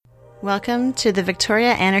Welcome to the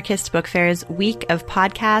Victoria Anarchist Book Fair's week of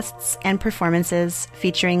podcasts and performances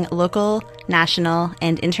featuring local, national,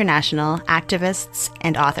 and international activists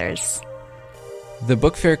and authors. The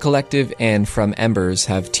Book Fair Collective and From Embers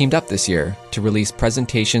have teamed up this year to release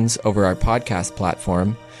presentations over our podcast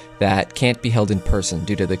platform that can't be held in person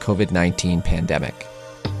due to the COVID-19 pandemic.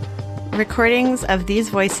 Recordings of these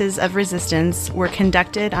voices of resistance were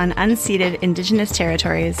conducted on unceded Indigenous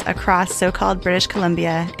territories across so-called British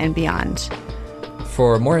Columbia and beyond.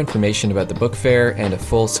 For more information about the book fair and a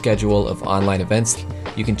full schedule of online events,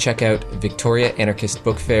 you can check out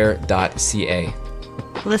victoriaanarchistbookfair.ca.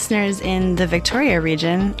 Listeners in the Victoria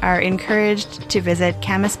region are encouraged to visit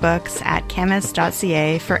Camas Books at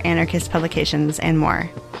camas.ca for anarchist publications and more.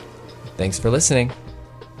 Thanks for listening.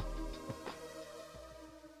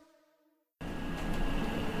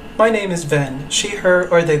 My name is Ven, she, her,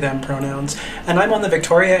 or they, them pronouns, and I'm on the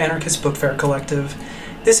Victoria Anarchist Book Fair Collective.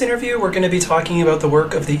 This interview, we're going to be talking about the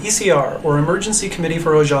work of the ECR, or Emergency Committee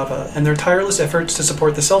for Rojava, and their tireless efforts to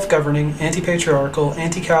support the self-governing, anti-patriarchal,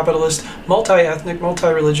 anti-capitalist, multi-ethnic,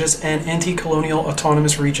 multi-religious, and anti-colonial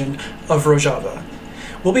autonomous region of Rojava.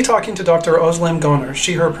 We'll be talking to Dr. Özlem Göner,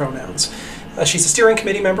 she, her pronouns. She's a steering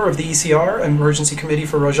committee member of the ECR, Emergency Committee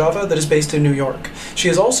for Rojava, that is based in New York. She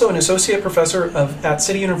is also an associate professor at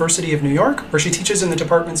City University of New York, where she teaches in the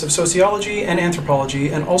departments of sociology and anthropology,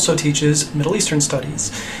 and also teaches Middle Eastern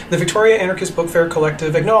studies. The Victoria Anarchist Book Fair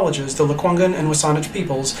Collective acknowledges the Lekwungen and Wasanich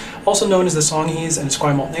peoples, also known as the Songhees and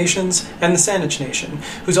Esquimalt nations, and the Saanich Nation,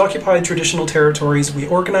 whose occupied traditional territories we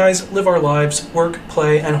organize, live our lives, work,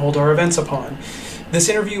 play, and hold our events upon. This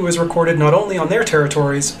interview was recorded not only on their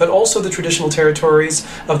territories, but also the traditional territories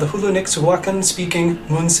of the Hulunik-Sulakan-speaking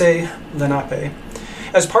Munsey Lenape.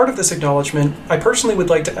 As part of this acknowledgement, I personally would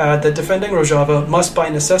like to add that defending Rojava must by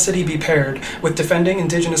necessity be paired with defending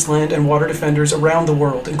indigenous land and water defenders around the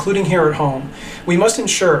world, including here at home. We must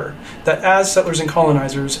ensure that as settlers and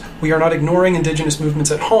colonizers, we are not ignoring indigenous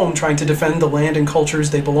movements at home trying to defend the land and cultures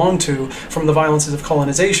they belong to from the violences of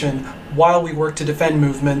colonization, while we work to defend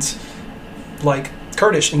movements like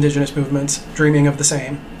Kurdish indigenous movements dreaming of the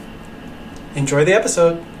same. Enjoy the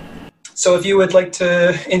episode. So if you would like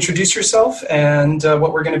to introduce yourself and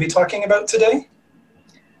what we're going to be talking about today.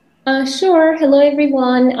 Sure. Hello,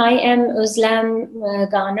 everyone. I am Özlem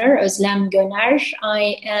Göner.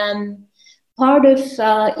 I am part of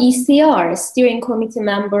ECR, Steering Committee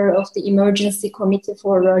member of the Emergency Committee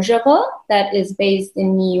for Rojava, that is based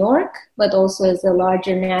in New York, but also as a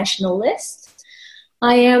larger national list.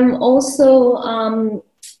 I am also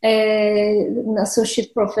an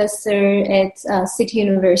associate professor at City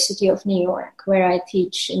University of New York, where I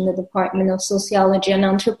teach in the Department of Sociology and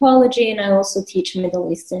Anthropology, and I also teach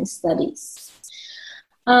Middle Eastern Studies.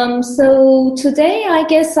 So today, I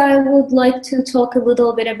guess I would like to talk a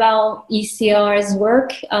little bit about ECR's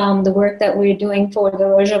work, the work that we're doing for the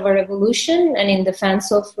Rojava Revolution and in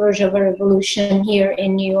defense of Rojava Revolution here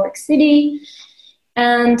in New York City.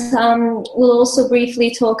 And we'll also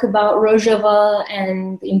briefly talk about Rojava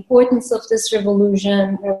and the importance of this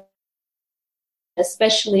revolution,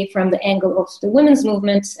 especially from the angle of the women's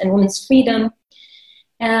movement and women's freedom.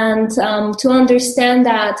 And to understand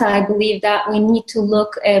that, I believe that we need to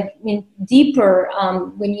look deeper,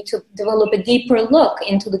 we need to develop a deeper look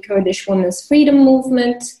into the Kurdish women's freedom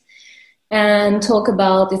movement and talk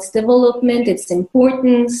about its development, its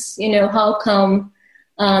importance, how come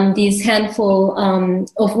these handful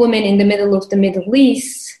of women in the middle of the Middle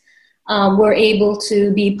East were able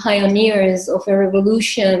to be pioneers of a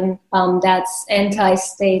revolution that's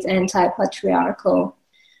anti-state, anti-patriarchal,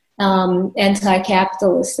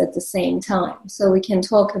 anti-capitalist at the same time. So we can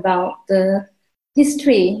talk about the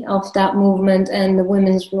history of that movement and the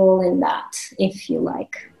women's role in that, if you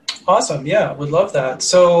like. Awesome. Yeah, would love that.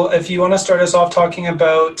 So if you want to start us off talking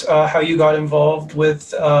about how you got involved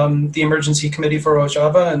with the Emergency Committee for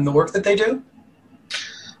Rojava and the work that they do?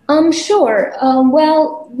 Sure.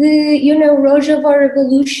 Well, the Rojava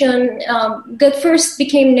Revolution that first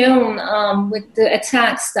became known with the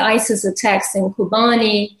attacks, the ISIS attacks in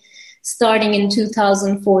Kobani, starting in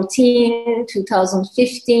 2014,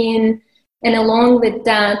 2015, and along with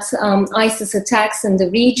that, ISIS attacks in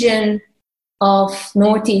the region of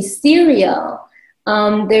northeast Syria,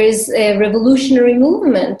 there is a revolutionary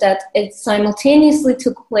movement that it simultaneously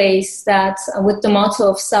took place that with the motto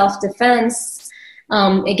of self-defense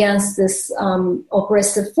against this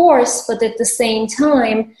oppressive force, but at the same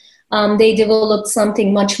time, they developed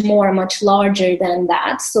something much larger than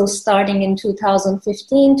that. So starting in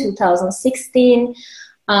 2015, 2016,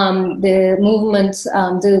 the movement,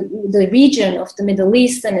 the region of the Middle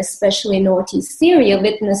East and especially northeast Syria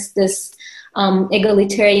witnessed this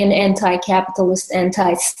egalitarian, anti-capitalist,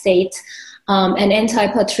 anti-state, and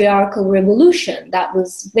anti-patriarchal revolution that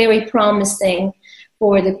was very promising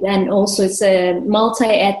and also it's a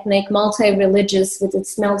multi-ethnic, multi-religious, with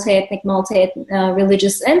its multi-ethnic,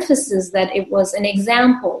 multi-religious emphasis, that it was an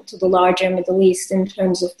example to the larger Middle East in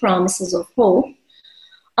terms of promises of hope.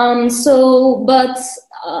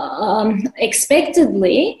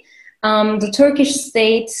 Expectedly, the Turkish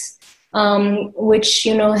state, which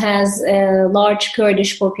has a large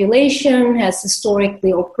Kurdish population, has historically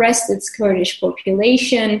oppressed its Kurdish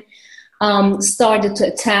population, started to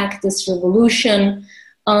attack this revolution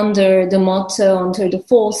under the motto, under the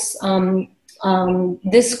false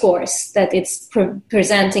discourse that it's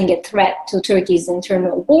presenting a threat to Turkey's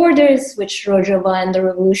internal borders, which Rojava and the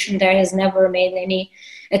revolution there has never made any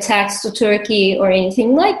attacks to Turkey or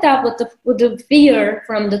anything like that. But the fear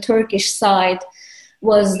from the Turkish side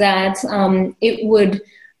was that it would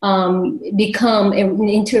become an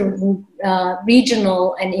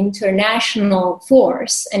inter-regional and international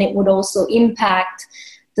force, and it would also impact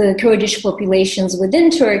the Kurdish populations within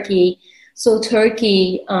Turkey. So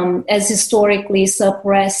Turkey, as historically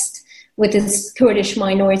suppressed with its Kurdish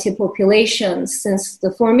minority populations since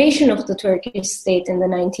the formation of the Turkish state in the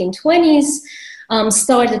 1920s,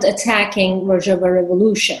 started attacking Rojava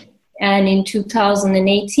Revolution. And in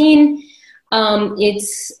 2018,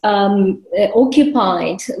 it's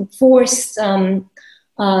occupied, forced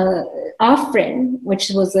Afrin, which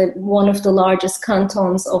was one of the largest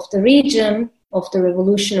cantons of the region, of the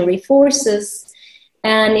revolutionary forces,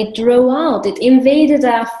 and it invaded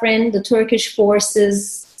Afrin. The Turkish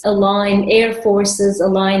forces air forces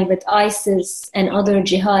aligned with ISIS and other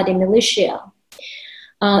jihadi militia.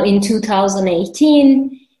 In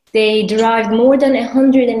 2018, they derived more than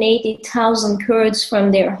 180,000 Kurds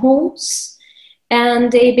from their homes,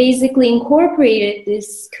 and they basically incorporated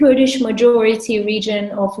this Kurdish majority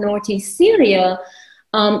region of northeast Syria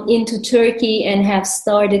into Turkey and have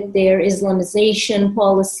started their Islamization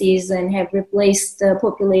policies and have replaced the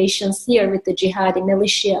populations here with the jihadi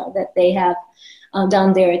militia that they have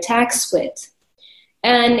done their attacks with.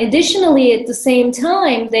 And additionally, at the same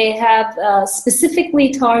time, they have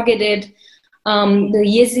specifically targeted the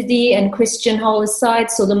Yazidi and Christian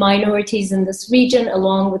Holocytes, so the minorities in this region,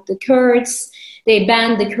 along with the Kurds. They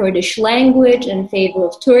banned the Kurdish language in favor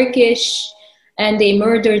of Turkish, and they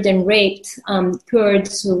murdered and raped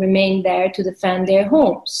Kurds who remained there to defend their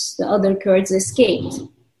homes. The other Kurds escaped.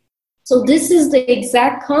 So this is the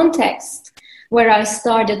exact context where I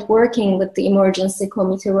started working with the Emergency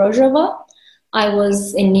Committee Rojava. I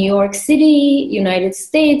was in New York City, United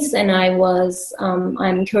States, and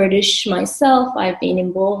I'm Kurdish myself. I've been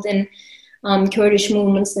involved in Kurdish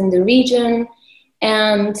movements in the region.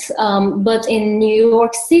 But in New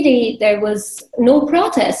York City, there was no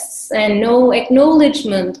protests and no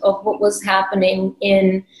acknowledgement of what was happening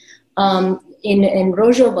in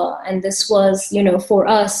Rojava. And this was, for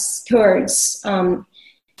us Kurds,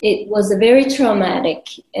 it was a very traumatic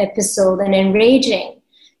episode and enraging,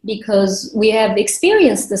 because we have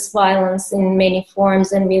experienced this violence in many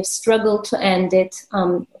forms and we have struggled to end it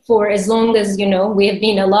for as long as, we have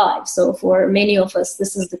been alive. So for many of us,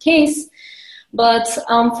 this is the case. But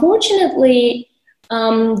unfortunately,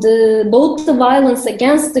 both the violence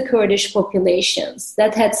against the Kurdish populations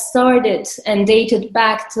that had started and dated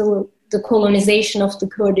back to the colonization of the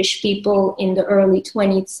Kurdish people in the early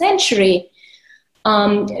 20th century,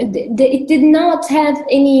 it did not have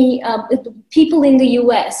any people in the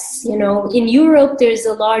US. In Europe, there's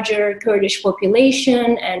a larger Kurdish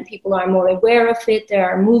population and people are more aware of it. There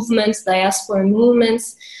are movements, diaspora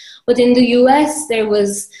movements. But in the US, there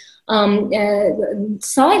was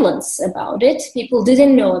silence about it. People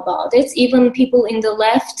didn't know about it. Even people in the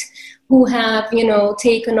left who have,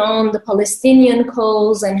 taken on the Palestinian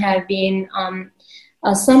cause and have been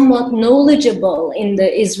somewhat knowledgeable in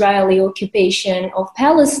the Israeli occupation of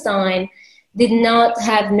Palestine did not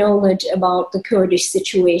have knowledge about the Kurdish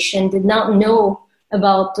situation, did not know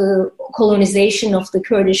about the colonization of the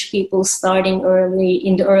Kurdish people starting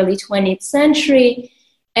in the early 20th century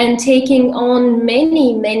and taking on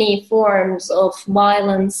many, many forms of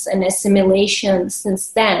violence and assimilation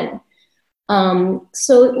since then.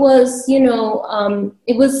 So it was,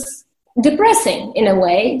 it was depressing in a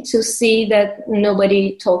way to see that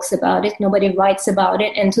nobody talks about it, nobody writes about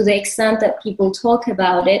it, and to the extent that people talk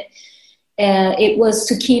about it, it was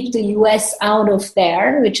to keep the US out of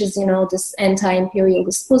there, which is, this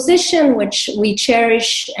anti-imperialist position, which we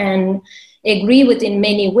cherish and agree with in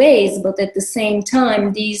many ways, but at the same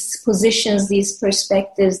time, these positions, these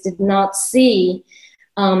perspectives did not see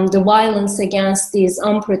the violence against these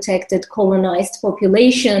unprotected colonized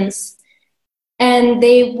populations And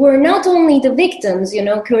they were not only the victims,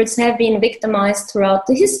 Kurds have been victimized throughout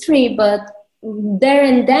the history, but there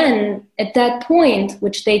and then, at that point,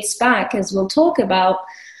 which dates back, as we'll talk about,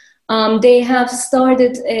 they have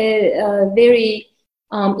started a very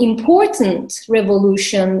important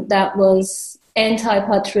revolution that was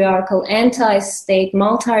anti-patriarchal, anti-state,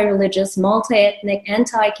 multi-religious, multi-ethnic,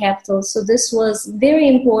 anti-capital. So this was very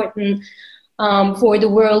important for the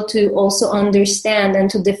world to also understand and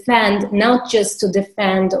to defend, not just to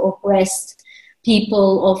defend the oppressed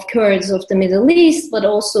people of Kurds of the Middle East, but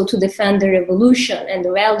also to defend the revolution and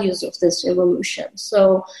the values of this revolution.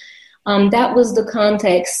 So that was the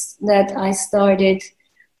context that I started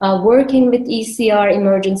working with ECR,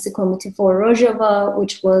 Emergency Committee for Rojava,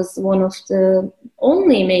 which was one of the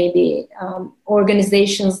only maybe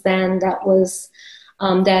organizations then that was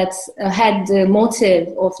that had the motive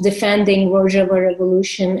of defending Rojava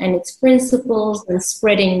revolution and its principles and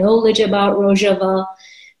spreading knowledge about Rojava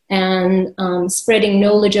and spreading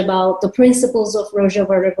knowledge about the principles of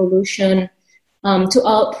Rojava revolution to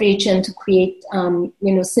outreach and to create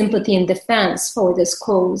sympathy and defense for this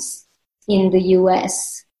cause in the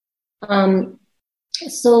US.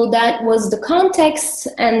 So that was the context,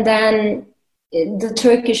 and then the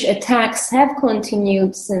Turkish attacks have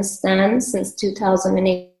continued since then, since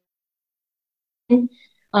 2008.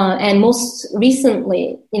 And most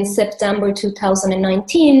recently, in September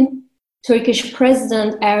 2019, Turkish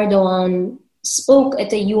President Erdogan spoke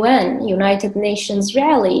at a United Nations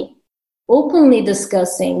rally, openly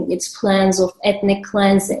discussing its plans of ethnic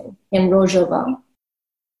cleansing in Rojava,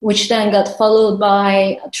 which then got followed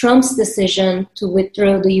by Trump's decision to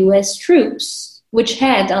withdraw the US troops, which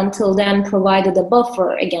had until then provided a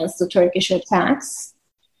buffer against the Turkish attacks.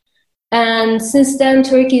 And since then,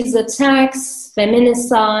 Turkey's attacks,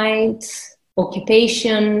 feminicide,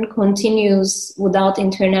 occupation continues without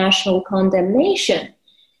international condemnation.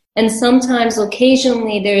 And sometimes,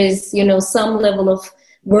 occasionally, there is, some level of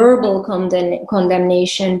verbal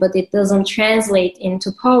condemnation, but it doesn't translate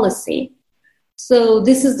into policy. So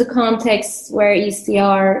this is the context where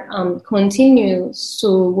ECR continues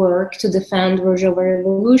to work to defend Rojava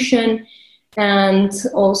revolution and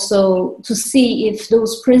also to see if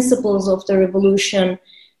those principles of the revolution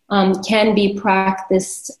can be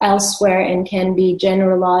practiced elsewhere and can be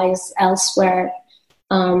generalized elsewhere.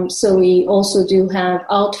 So we also do have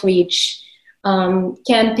outreach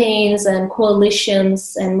campaigns and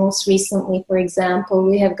coalitions, and most recently, for example,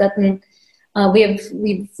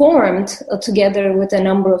 we've formed together with a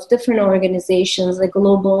number of different organizations a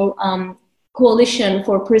global coalition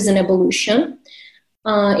for prison abolition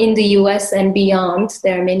in the US and beyond.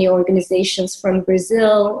 There are many organizations from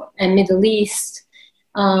Brazil and Middle East,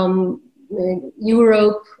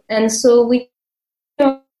 Europe, and so we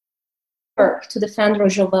work to defend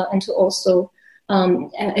Rojava and to also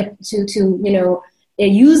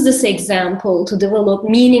use this example to develop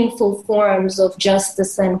meaningful forms of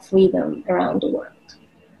justice and freedom around the world.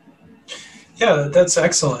 Yeah, that's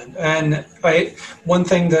excellent. And one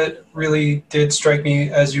thing that really did strike me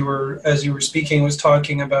as you were speaking was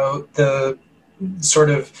talking about the sort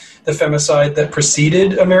of the femicide that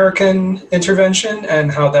preceded American intervention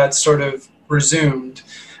and how that's sort of resumed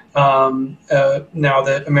now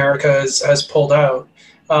that America has pulled out.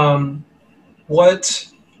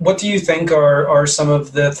 What do you think are some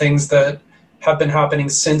of the things that have been happening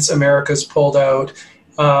since America's pulled out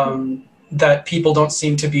that people don't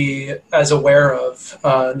seem to be as aware of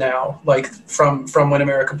now, like from when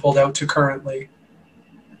America pulled out to currently?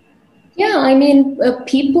 Yeah, I mean,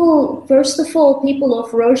 first of all, people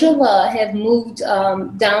of Rojava have moved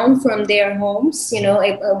down from their homes,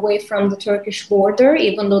 away from the Turkish border,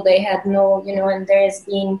 even though they had and there's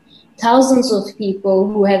been thousands of people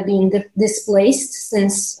who have been displaced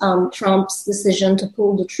since Trump's decision to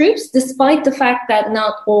pull the troops, despite the fact that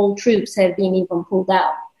not all troops have been even pulled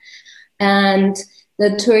out. And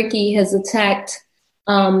that Turkey has attacked,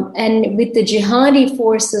 and with the jihadi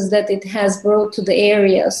forces that it has brought to the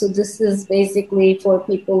area. So this is basically, for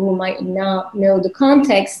people who might not know the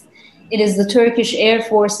context, it is the Turkish Air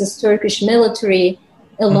Forces, Turkish military,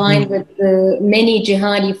 aligned with the many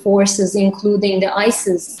jihadi forces, including the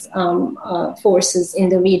ISIS forces in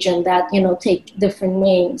the region that, take different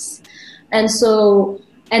names.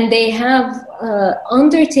 And they have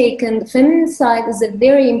undertaken, feminicide is a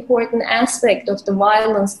very important aspect of the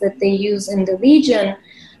violence that they use in the region,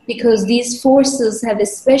 because these forces have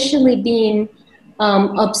especially been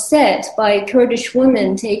upset by Kurdish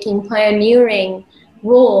women taking pioneering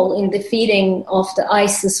role in defeating of the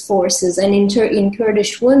ISIS forces, and in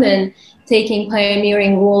Kurdish women taking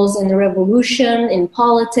pioneering roles in the revolution, in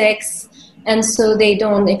politics, And so they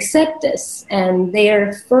don't accept this. And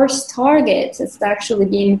their first target has actually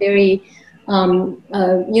been very,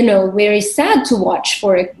 very sad to watch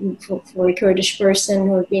for a Kurdish person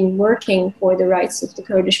who have been working for the rights of the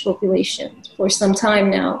Kurdish population for some time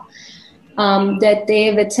now. That they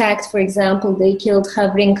have attacked, for example, they killed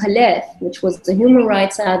Havrin Khalef, which was the human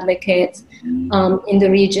rights advocate in the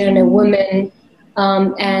region, a woman.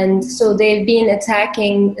 And so they've been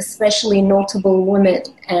attacking especially notable women.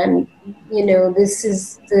 And, this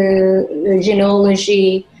is the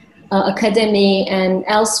Genealogy Academy and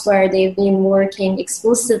elsewhere. They've been working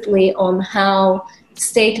explicitly on how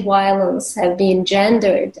state violence have been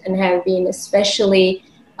gendered and have been especially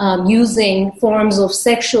using forms of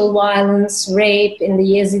sexual violence, rape. In the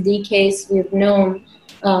Yazidi case, we've known,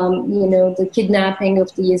 the kidnapping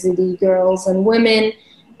of the Yazidi girls and women.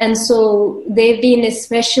 And so they've been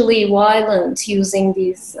especially violent using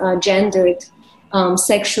these gendered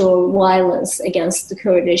sexual violence against the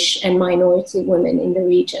Kurdish and minority women in the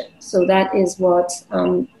region. So that is what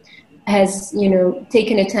has,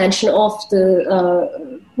 taken attention off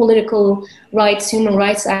the political rights, human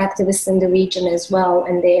rights activists in the region as well.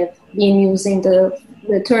 And they have been using the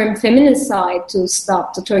term feminicide to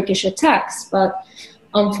stop the Turkish attacks. But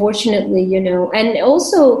unfortunately, and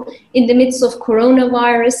also in the midst of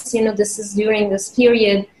coronavirus, this is during this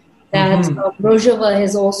period that Rojava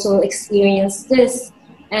has also experienced this,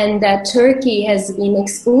 and that Turkey has been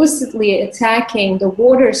explicitly attacking the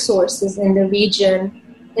water sources in the region,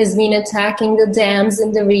 has been attacking the dams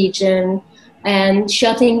in the region and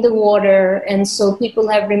shutting the water. And so people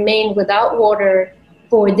have remained without water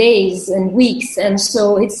for days and weeks. And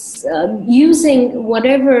so it's using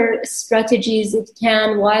whatever strategies it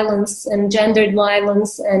can, violence and gendered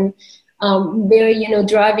violence, and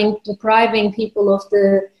depriving people of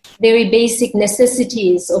the very basic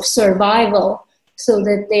necessities of survival so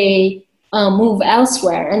that they move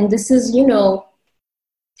elsewhere. And this is,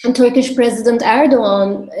 and Turkish President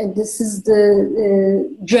Erdogan, this is the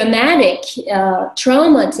dramatic,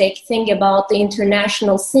 traumatic thing about the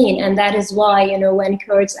international scene. And that is why, when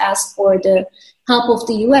Kurds ask for the help of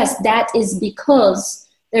the US, that is because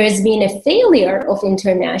there has been a failure of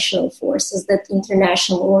international forces, that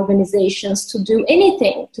international organizations, to do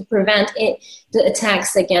anything to prevent the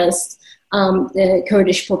attacks against the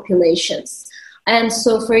Kurdish populations. And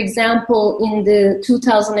so, for example, in the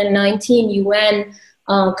 2019 UN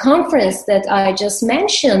conference that I just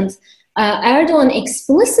mentioned, Erdogan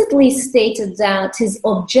explicitly stated that his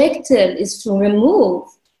objective is to remove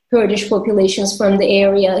Kurdish populations from the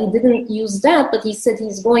area. He didn't use that, but he said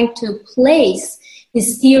he's going to place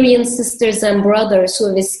his Syrian sisters and brothers who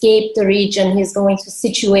have escaped the region. He's going to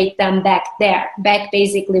situate them back there, back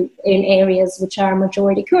basically in areas which are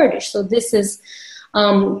majority Kurdish. So this is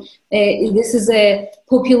a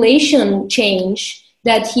population change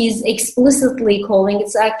that he's explicitly calling.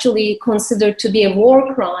 It's actually considered to be a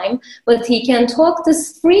war crime, but he can talk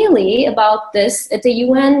this freely about this at a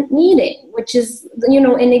UN meeting, which is,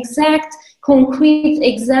 an exact concrete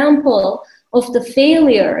example of the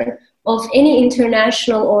failure of any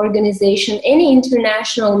international organization, any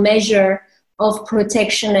international measure of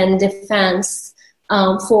protection and defense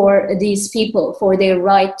for these people, for their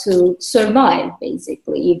right to survive,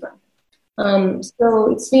 basically, even. So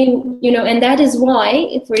it's been, and that is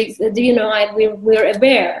why, we're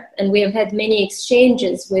aware, and we have had many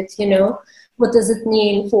exchanges with, what does it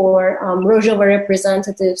mean for Rojava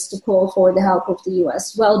representatives to call for the help of the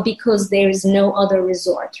US? Well, because there is no other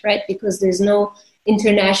resort, right? Because there's no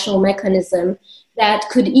international mechanism that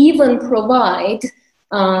could even provide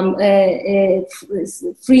a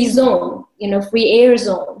free zone, free air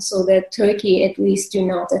zone, so that Turkey at least do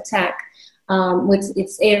not attack with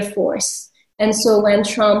its air force. And so when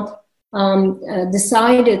Trump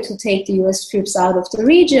decided to take the US troops out of the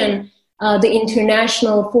region, the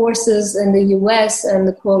international forces and the US and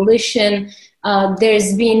the coalition,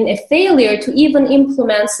 there's been a failure to even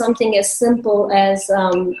implement something as simple as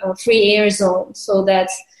a free air zone, so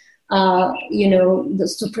that,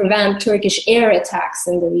 to prevent Turkish air attacks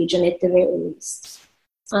in the region at the very least.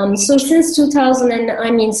 So since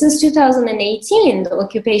 2018, the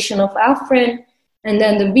occupation of Afrin, and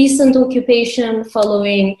then the recent occupation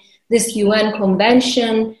following this UN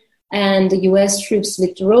convention and the US troops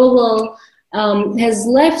withdrawal, has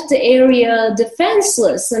left the area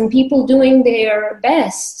defenseless and people doing their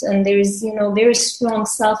best. And there's, very strong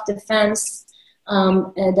self-defense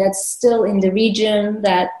that's still in the region,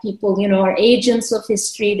 that people, are agents of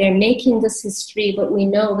history. They're making this history, but we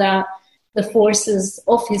know that the forces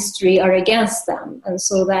of history are against them. And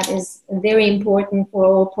so that is very important for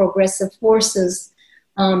all progressive forces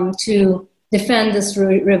to defend this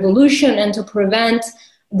revolution and to prevent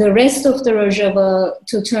the rest of the Rojava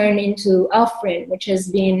to turn into Afrin, which has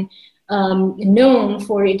been known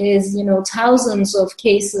for it is, thousands of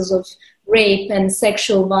cases of rape and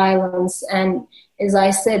sexual violence. And as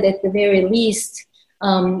I said, at the very least,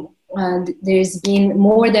 there's been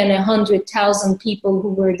more than 100,000 people who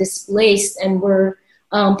were displaced and were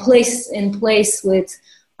placed in place with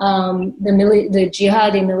the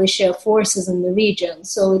jihadi militia forces in the region.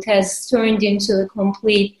 So it has turned into a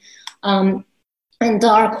complete and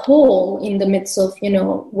dark hole in the midst of,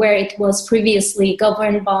 where it was previously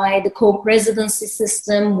governed by the co-presidency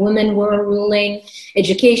system. Women were ruling.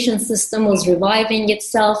 Education system was reviving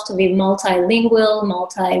itself to be multilingual,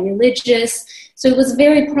 multi-religious. So it was a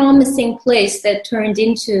very promising place that turned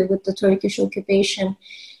into, with the Turkish occupation,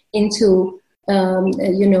 into, a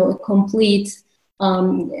complete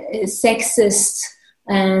sexist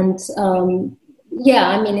and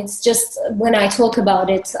it's just, when I talk about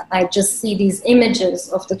it, I just see these images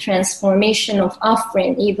of the transformation of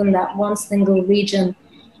Afrin. Even that one single region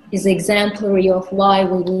is exemplary of why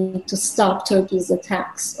we need to stop Turkey's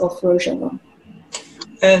attacks of Rojava.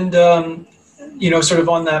 And, sort of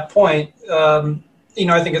on that point,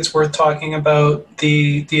 I think it's worth talking about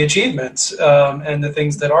the achievements and the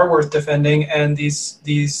things that are worth defending, and these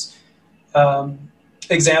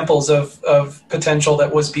examples of potential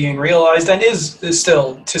that was being realized and is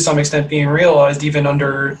still to some extent being realized, even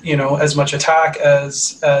under as much attack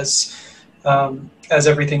as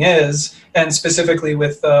everything is, and specifically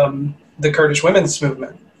with the Kurdish women's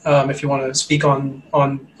movement. If you want to speak on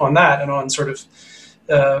that and on sort of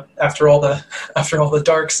after all the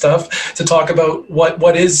dark stuff, to talk about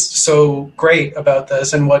what is so great about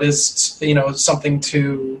this and what is something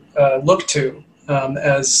to look to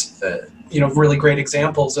as really great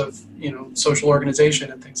examples of social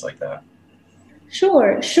organization and things like that.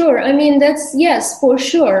 Sure. I mean, that's, yes, for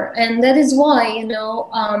sure. And that is why,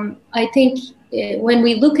 I think when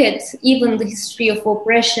we look at even the history of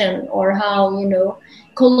oppression, or how,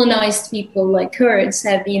 colonized people like Kurds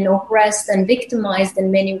have been oppressed and victimized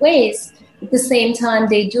in many ways, at the same time,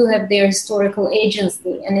 they do have their historical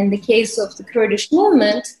agency. And in the case of the Kurdish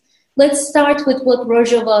movement, let's start with what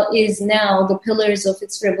Rojava is now, the pillars of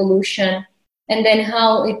its revolution, and then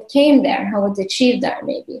how it came there, how it achieved that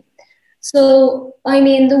maybe. So, I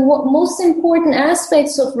mean, the most important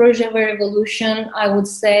aspects of Rojava revolution, I would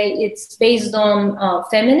say it's based on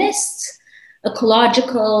feminist,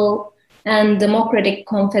 ecological, and democratic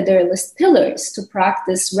confederalist pillars to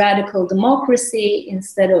practice radical democracy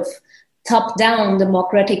instead of top-down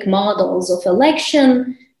democratic models of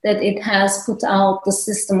election, that it has put out the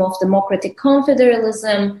system of democratic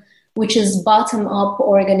confederalism, which is bottom-up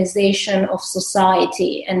organization of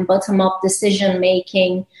society and bottom-up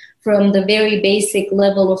decision-making from the very basic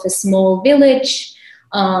level of a small village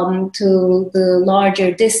to the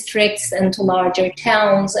larger districts and to larger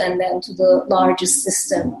towns, and then to the largest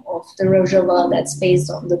system of the Rojava that's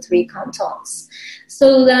based on the 3 cantons.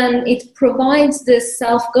 So then it provides this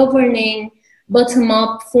self-governing,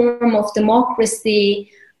 bottom-up form of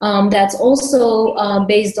democracy that's also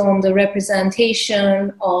based on the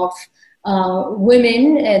representation of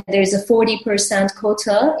women. There's a 40%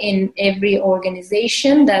 quota in every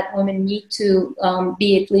organization that women need to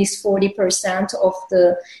be at least 40% of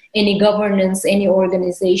any governance, any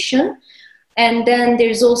organization. And then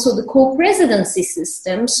there's also the co-presidency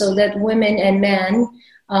system, so that women and men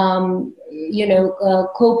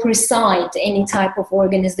co-preside any type of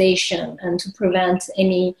organization, and to prevent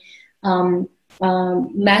any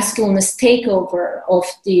masculinist takeover of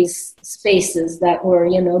these spaces that were,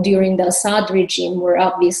 during the Assad regime, were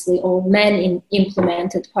obviously all men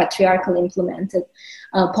implemented, patriarchal implemented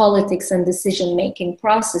politics and decision-making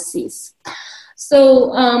processes.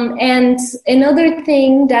 So, and another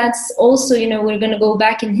thing that's also, we're going to go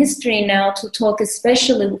back in history now to talk,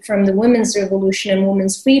 especially from the women's revolution and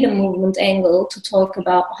women's freedom movement angle, to talk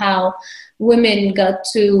about how women got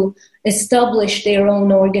to establish their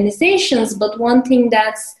own organizations. But one thing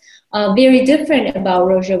that's very different about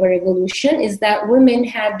Rojava Revolution is that women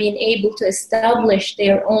have been able to establish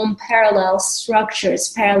their own parallel structures,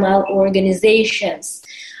 parallel organizations,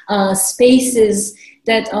 spaces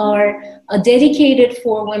that are dedicated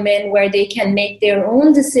for women, where they can make their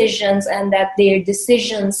own decisions, and that their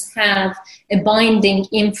decisions have a binding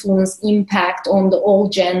influence, impact on the all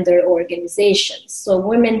gender organizations. So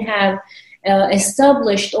women have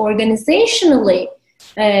established organizationally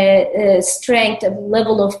strength, a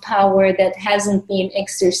level of power that hasn't been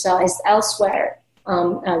exercised elsewhere,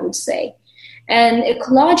 I would say. And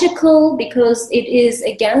ecological, because it is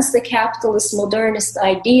against the capitalist modernist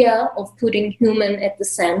idea of putting human at the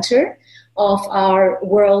center of our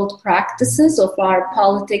world practices, of our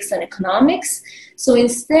politics and economics. So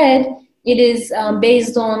instead, it is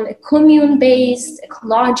based on a commune-based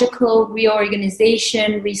ecological reorganization,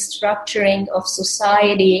 restructuring of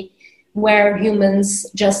society, where humans,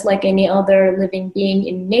 just like any other living being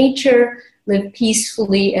in nature, live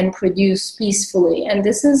peacefully and produce peacefully. And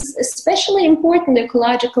this is especially important, the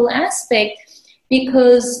ecological aspect,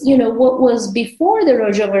 because, you know, what was before the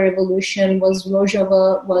Rojava revolution was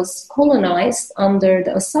Rojava was colonized under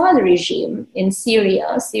the Assad regime in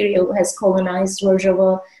Syria. Syria has colonized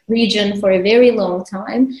Rojava region for a very long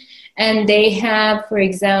time. And they have, for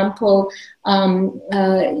example,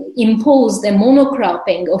 imposed a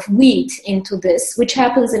monocropping of wheat into this, which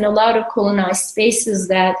happens in a lot of colonized spaces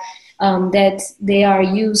that they are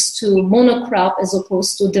used to monocrop as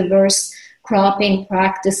opposed to diverse cropping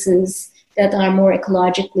practices that are more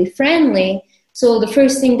ecologically friendly. So the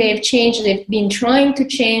first thing they've been trying to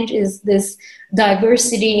change is this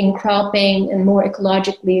diversity in cropping and more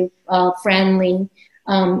ecologically friendly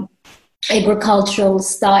agricultural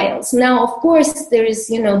styles. Now, of course, there is,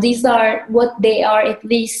 you know, these are what they are at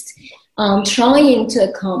least trying to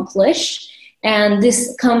accomplish. And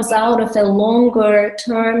this comes out of a longer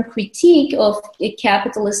term critique of a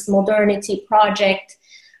capitalist modernity project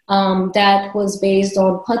that was based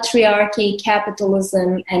on patriarchy,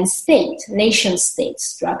 capitalism, and nation-state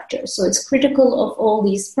structure. So it's critical of all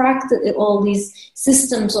these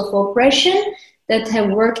systems of oppression that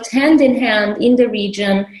have worked hand in hand in the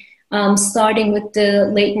region, starting with the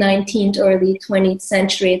late 19th, early 20th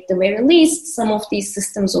century at the very least. Some of these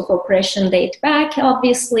systems of oppression date back,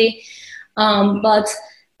 obviously. So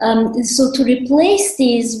to replace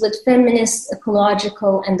these with feminist,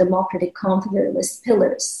 ecological, and democratic confederalist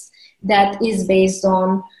pillars that is based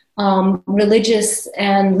on religious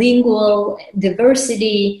and lingual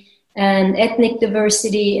diversity and ethnic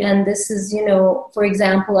diversity. And this is, you know, for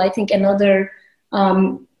example, I think another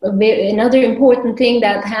important thing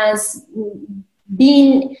that has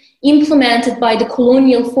been implemented by the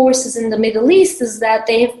colonial forces in the Middle East is that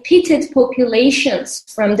they have pitted populations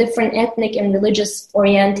from different ethnic and religious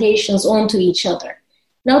orientations onto each other.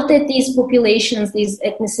 Not that these populations, these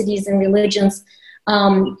ethnicities and religions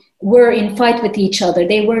were in fight with each other.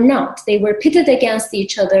 They were not. They were pitted against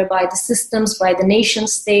each other by the systems, by the nation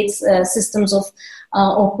states, systems of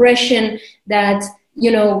oppression that,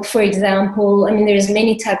 you know, for example, I mean, there's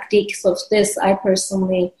many tactics of this. I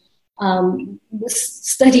personally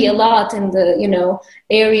study a lot in the, you know,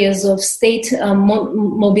 areas of state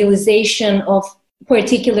mobilization of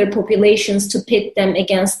particular populations to pit them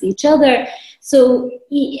against each other. So,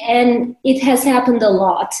 and it has happened a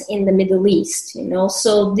lot in the Middle East, you know.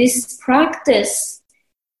 So this practice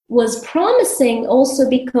was promising also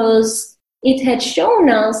because it had shown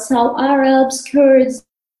us how Arabs, Kurds,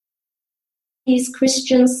 these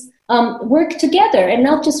Christians work together, and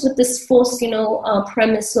not just with this false, you know,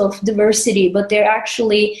 premise of diversity, but they're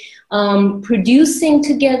actually producing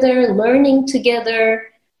together, learning together,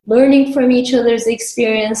 learning from each other's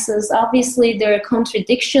experiences. Obviously, there are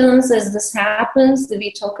contradictions as this happens.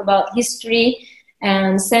 We talk about history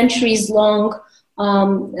and centuries-long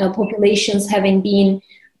populations having been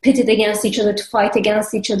pitted against each other to fight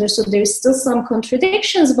against each other. So there's still some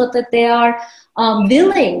contradictions, but that they are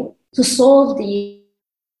willing to solve the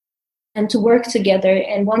and to work together.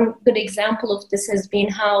 And one good example of this has been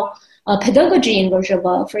how pedagogy in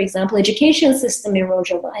Rojava, for example, education system in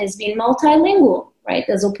Rojava has been multilingual, right?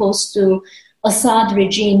 As opposed to Assad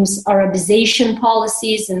regime's Arabization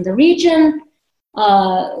policies in the region,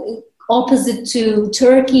 opposite to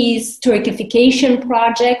Turkey's Turkification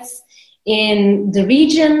projects in the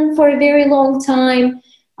region for a very long time.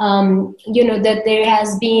 You know, that there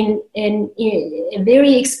has been a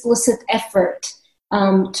very explicit effort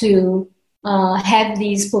to have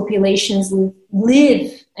these populations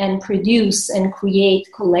live and produce and create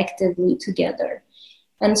collectively together.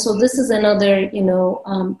 And so this is another, you know,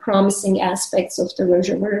 promising aspects of the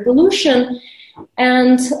Rojava revolution.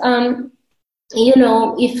 And, you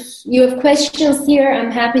know, if you have questions here,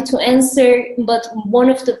 I'm happy to answer. But one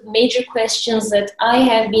of the major questions that I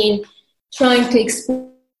have been trying to explain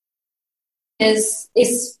is,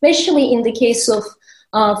 especially in the case of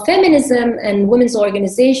feminism and women's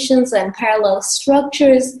organizations and parallel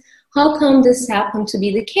structures, how come this happened to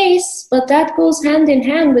be the case? But that goes hand in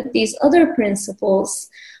hand with these other principles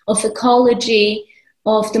of ecology,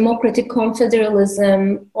 of democratic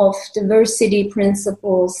confederalism, of diversity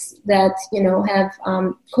principles that, you know, have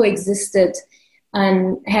coexisted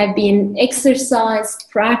and have been exercised,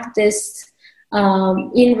 practiced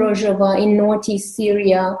in Rojava, in northeast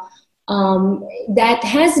Syria, that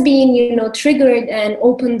has been, triggered and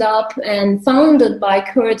opened up and founded by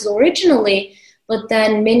Kurds originally, but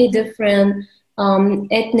then many different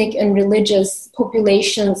ethnic and religious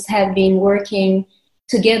populations have been working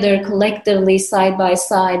together collectively side by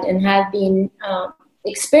side and have been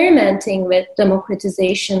experimenting with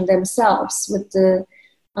democratization themselves with the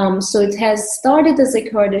so it has started as a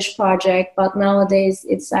Kurdish project, but nowadays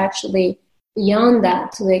it's actually beyond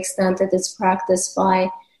that to the extent that it's practiced by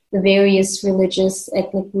the various religious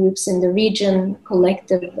ethnic groups in the region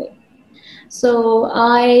collectively. So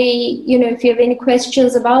if you have any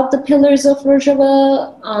questions about the pillars of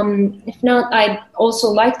Rojava, if not, I'd also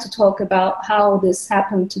like to talk about how this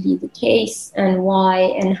happened to be the case and why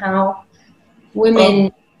and how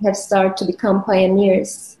women have started to become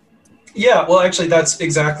pioneers. Yeah, well, actually, that's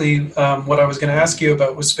exactly what I was going to ask you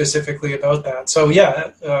about, was specifically about that. So,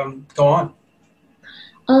 go on.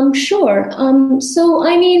 Sure.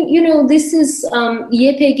 This is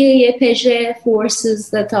YPG, YPJ forces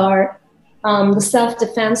that are the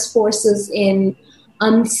self-defense forces in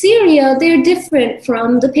Syria. They're different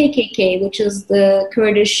from the PKK, which is the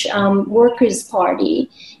Kurdish Workers' Party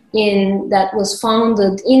that was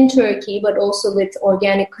founded in Turkey, but also with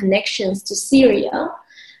organic connections to Syria.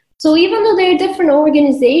 So even though they're different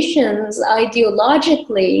organizations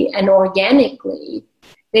ideologically and organically,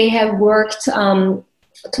 they have worked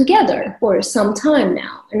together for some time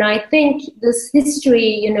now. And I think this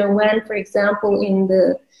history, when, for example, in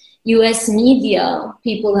the US media,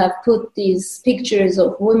 people have put these pictures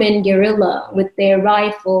of women guerrilla with their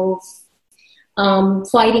rifles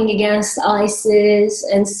fighting against ISIS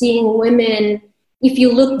and seeing women, if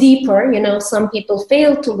you look deeper, some people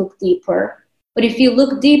fail to look deeper. But if you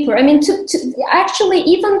look deeper, actually,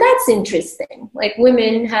 even that's interesting. Like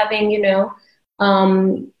women having,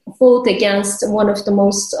 fought against one of the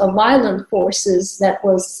most violent forces that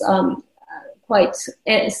was quite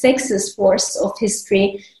a sexist force of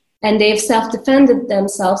history, and they've self-defended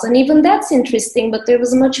themselves. And even that's interesting, but there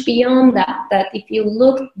was much beyond that, that if you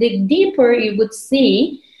dig deeper, you would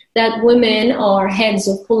see that women are heads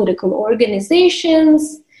of political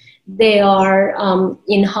organizations. They are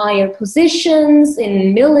in higher positions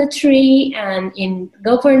in military and in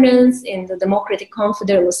governance, in the democratic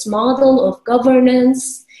confederalist model of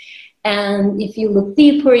governance. And if you look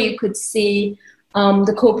deeper, you could see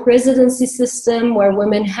the co-presidency system where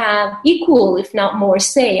women have equal, if not more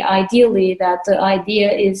say. Ideally, that the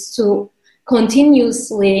idea is to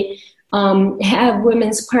continuously have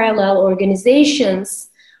women's parallel organizations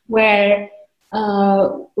where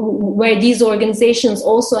these organizations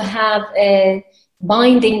also have a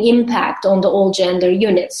binding impact on the all gender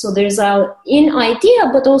units. So there's in idea,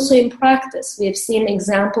 but also in practice. We have seen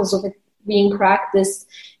examples of it being practiced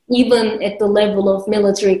even at the level of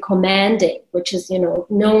military commanding, which is,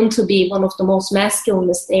 known to be one of the most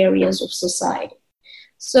masculinist areas of society.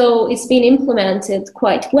 So it's been implemented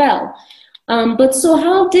quite well. But so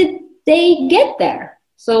how did they get there?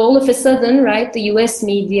 So all of a sudden, right, the US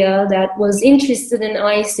media that was interested in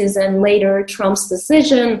ISIS and later Trump's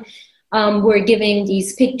decision were giving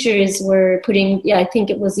these pictures, were putting, I think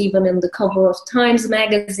it was even in the cover of Times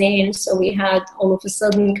magazine. So we had all of a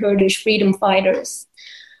sudden Kurdish freedom fighters.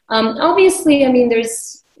 Obviously,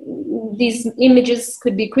 there's these images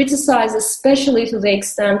could be criticized, especially to the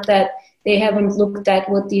extent that they haven't looked at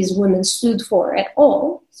what these women stood for at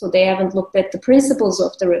all. So they haven't looked at the principles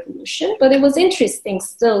of the revolution. But it was interesting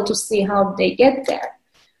still to see how they get there.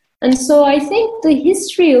 And so I think the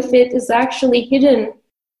history of it is actually hidden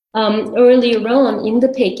earlier on in the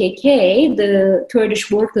PKK, the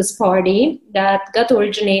Kurdish Workers' Party, that got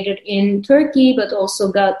originated in Turkey, but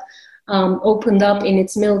also got opened up in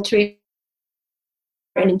its military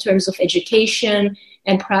and in terms of education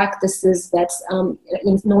and practices that's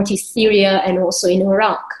in northeast Syria and also in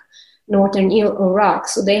Iraq, northern Iraq.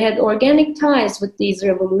 So they had organic ties with these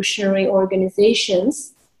revolutionary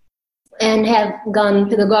organizations and have gone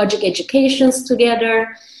pedagogic educations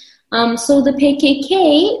together. So the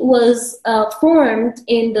PKK was formed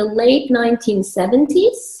in the late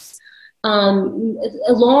 1970s.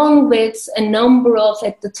 Along with a number of,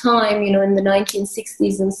 at the time, in the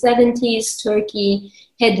 1960s and 70s, Turkey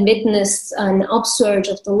had witnessed an upsurge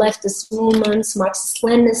of the leftist movements,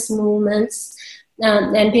 Marxist-Leninist movements,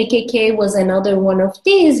 and PKK was another one of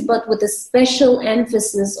these, but with a special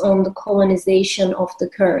emphasis on the colonization of the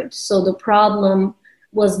Kurds. So the problem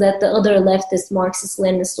was that the other leftist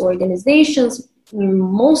Marxist-Leninist organizations,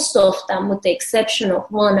 most of them, with the exception of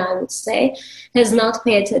one, I would say, has not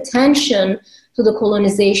paid attention to to the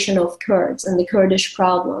colonization of Kurds and the Kurdish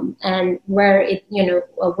problem, and where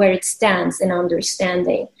it stands in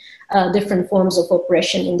understanding different forms of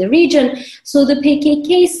oppression in the region. So the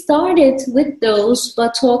PKK started with those,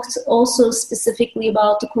 but talked also specifically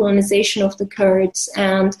about the colonization of the Kurds.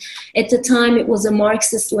 And at the time, it was a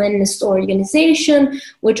Marxist-Leninist organization,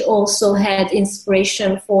 which also had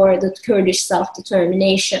inspiration for the Kurdish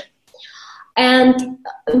self-determination. And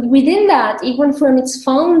within that, even from its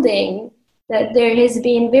founding, that there has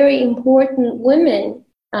been very important women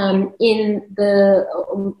in the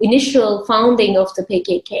initial founding of the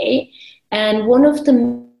PKK. And one of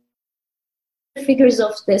the figures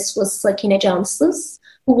of this was Sakine Cansız,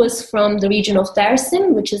 who was from the region of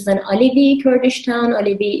Dersim, which is an Alevi Kurdish town.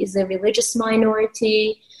 Alevi is a religious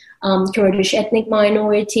minority, Kurdish ethnic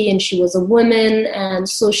minority, and she was a woman. And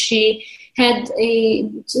so she had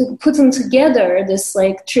putting together this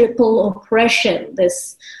like triple oppression,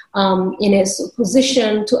 this in a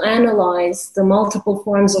position to analyze the multiple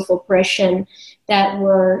forms of oppression that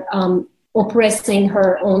were oppressing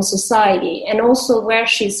her own society. And also where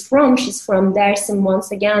she's from Dersim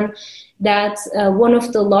once again, that one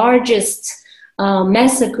of the largest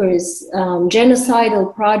massacres,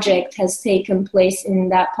 genocidal project has taken place in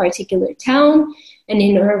that particular town. And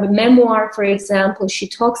in her memoir, for example, she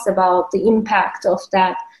talks about the impact of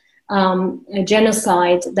that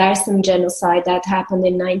genocide, Dersim genocide that happened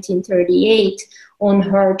in 1938 on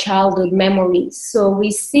her childhood memories. So we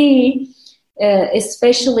see,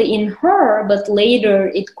 especially in her, but later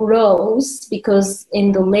it grows because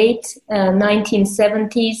in the late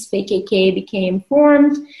 1970s, PKK became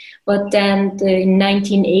formed. But then in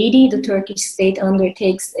 1980, the Turkish state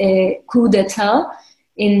undertakes a coup d'etat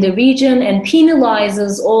in the region and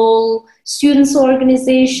penalizes all students'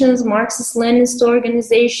 organizations, Marxist-Leninist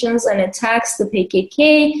organizations, and attacks the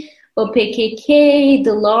PKK. But PKK,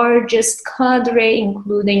 the largest cadre,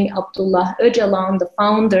 including Abdullah Öcalan, the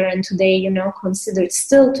founder, and today, considered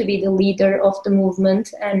still to be the leader of the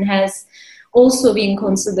movement, and has also been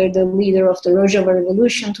considered the leader of the Rojava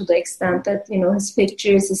Revolution to the extent that, his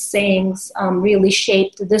pictures, his sayings really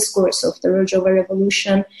shaped the discourse of the Rojava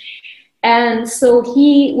Revolution. And so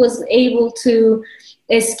he was able to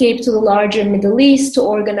escape to the larger Middle East to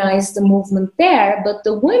organize the movement there. But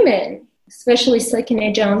the women, especially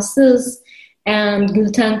Sakine Cansız and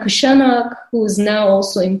Gülten Kışanak, who is now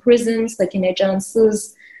also in prison. Sakine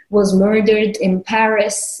Cansız was murdered in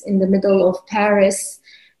Paris, in the middle of Paris.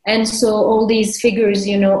 And so all these figures,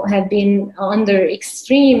 have been under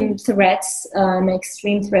extreme threats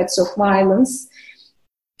of violence.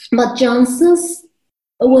 But Cansız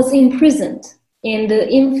was imprisoned in the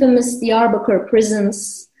infamous Diyarbakir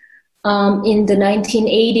prisons in the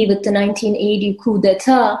 1980 with the 1980 coup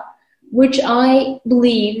d'etat, which I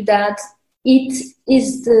believe that it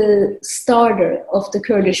is the starter of the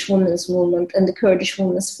Kurdish women's movement and the Kurdish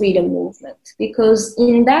women's freedom movement. Because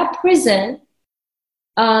in that prison,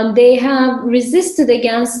 they have resisted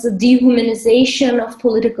against the dehumanization of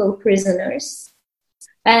political prisoners.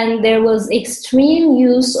 And there was extreme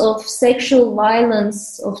use of sexual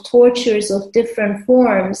violence, of tortures of different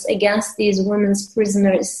forms against these women's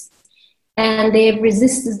prisoners. And they have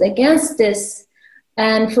resisted against this.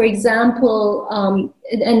 And for example,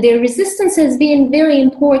 and their resistance has been very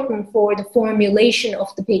important for the formulation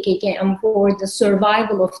of the PKK and for the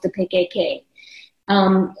survival of the PKK.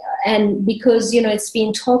 And because, it's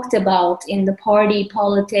been talked about in the party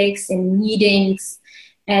politics, in meetings,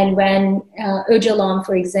 and when Öcalan,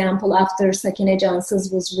 for example, after Sakine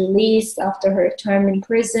Cansız was released after her term in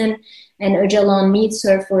prison, and Öcalan meets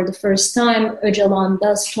her for the first time, Öcalan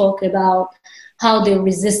does talk about how the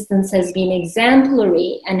resistance has been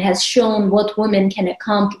exemplary and has shown what women can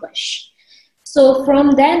accomplish. So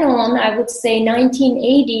from then on, I would say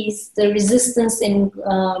 1980s, the resistance in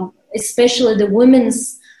especially the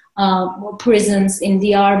women's prisons in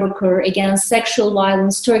Diyarbakir against sexual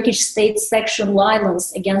violence, Turkish state sexual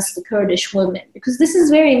violence against the Kurdish women. Because this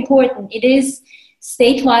is very important. It is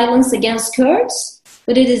state violence against Kurds,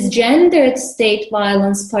 but it is gendered state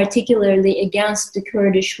violence, particularly against the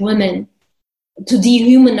Kurdish women, to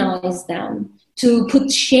dehumanize them, to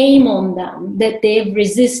put shame on them that they've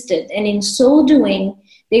resisted. And in so doing,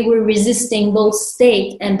 they were resisting both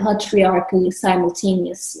state and patriarchy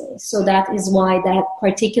simultaneously. So that is why that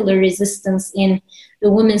particular resistance in the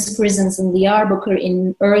women's prisons in Diyarbakir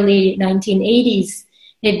in early 1980s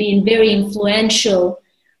had been very influential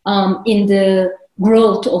in the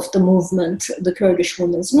growth of the movement, the Kurdish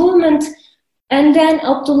women's movement. And then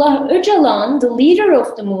Abdullah Öcalan, the leader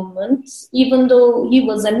of the movement, even though he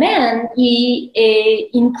was a man, he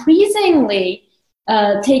increasingly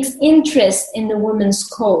takes interest in the women's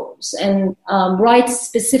cause and writes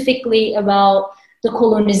specifically about the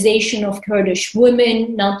colonization of Kurdish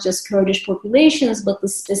women, not just Kurdish populations, but the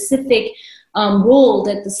specific role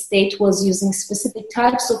that the state was using, specific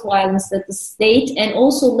types of violence that the state and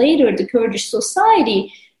also later the Kurdish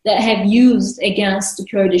society that have used against the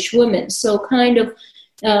Kurdish women. So kind of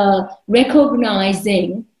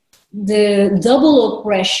recognizing the double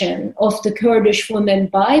oppression of the Kurdish women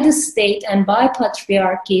by the state and by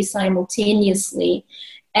patriarchy simultaneously,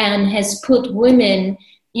 and has put women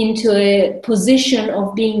into a position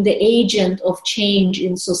of being the agent of change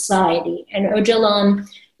in society. And Öcalan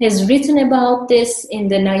has written about this in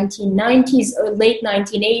the 1990s, or late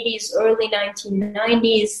 1980s, early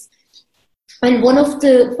 1990s. And one of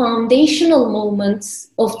the foundational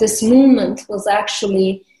moments of this movement was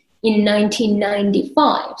actually in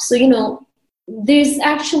 1995. So, there's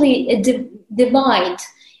actually a divide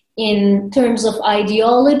in terms of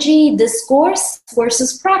ideology, discourse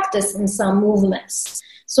versus practice in some movements.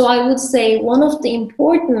 So I would say one of the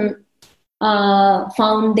important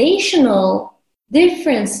foundational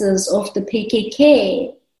differences of the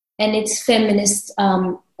PKK and its feminist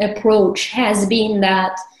approach has been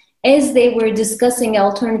that as they were discussing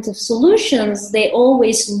alternative solutions, they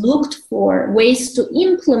always looked for ways to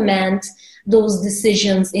implement those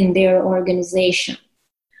decisions in their organization.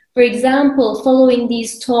 For example, following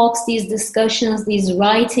these talks, these discussions, these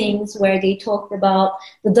writings where they talked about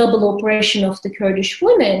the double oppression of the Kurdish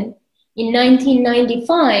women, in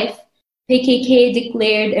 1995, PKK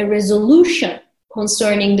declared a resolution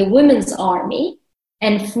concerning the women's army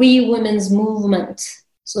and free women's movement.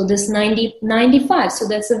 So this 95, so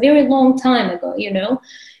that's a very long time ago,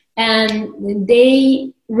 And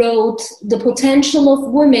they wrote the potential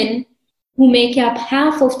of women who make up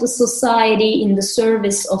half of the society in the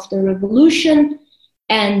service of the revolution,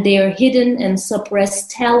 and their hidden and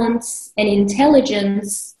suppressed talents and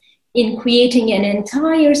intelligence in creating an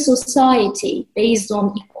entire society based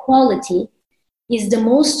on equality is the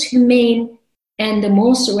most humane and the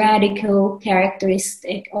most radical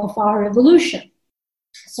characteristic of our revolution.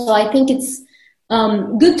 So I think it's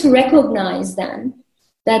good to recognize then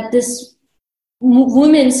that this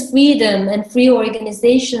women's freedom and free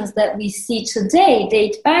organizations that we see today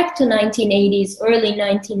date back to 1980s, early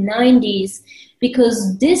 1990s,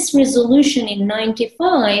 because this resolution in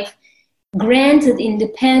 95 granted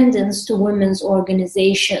independence to women's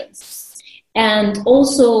organizations and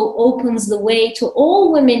also opens the way to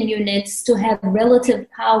all women units to have relative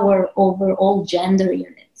power over all gender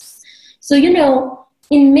units. So,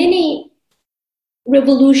 in many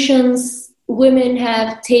revolutions, women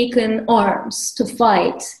have taken arms to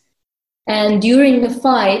fight. And during the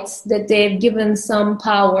fights that they've given some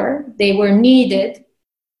power, they were needed.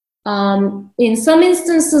 In some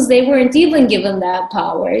instances, they weren't even given that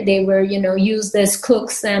power. They were, used as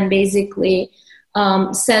cooks and basically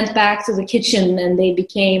sent back to the kitchen, and they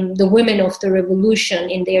became the women of the revolution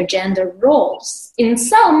in their gender roles. In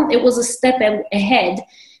some, it was a step ahead,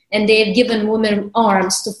 and they've given women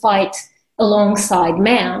arms to fight alongside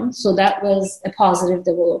men, so that was a positive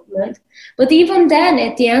development. But even then,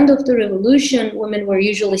 at the end of the revolution, women were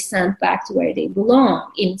usually sent back to where they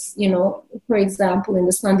belong, for example, in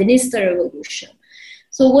the Sandinista revolution.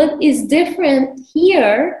 So what is different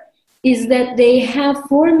here is that they have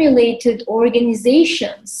formulated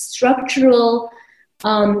organizations, structural,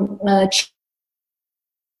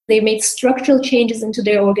 they made structural changes into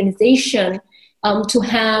their organization to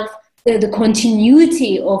have the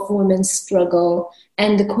continuity of women's struggle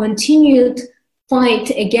and the continued fight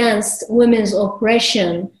against women's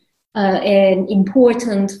oppression, an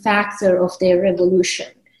important factor of their revolution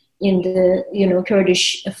in the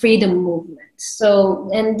Kurdish freedom movement. So,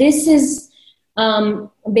 and this is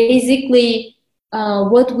basically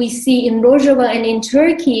what we see in Rojava and in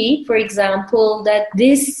Turkey, for example, that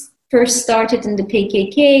this first started in the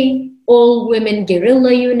PKK, all women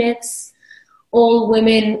guerrilla units, all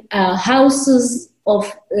women houses of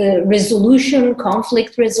resolution,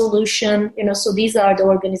 conflict resolution, so these are the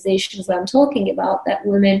organizations I'm talking about, that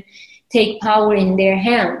women take power in their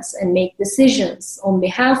hands and make decisions on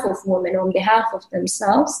behalf of women, on behalf of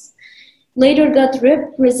themselves. Later got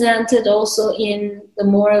represented also in the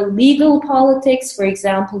more legal politics. For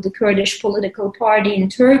example, the Kurdish political party in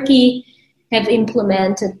Turkey have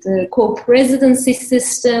implemented the co-presidency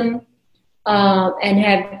system, and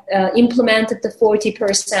have implemented the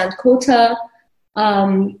 40% quota.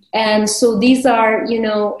 And so these are,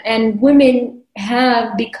 and women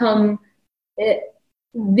have become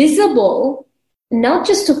visible, not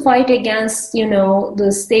just to fight against,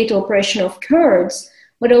 the state oppression of Kurds,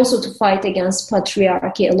 but also to fight against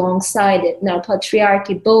patriarchy alongside it. Now,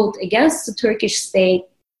 patriarchy both against the Turkish state,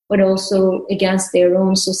 but also against their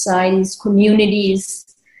own societies, communities.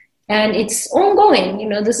 And it's ongoing,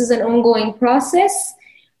 this is an ongoing process.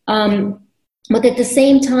 But at the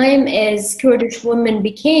same time, as Kurdish women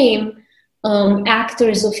became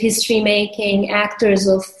actors of history making, actors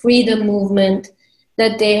of freedom movement,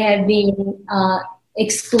 that they have been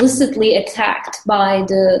explicitly attacked by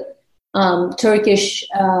the Turkish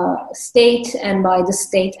state and by the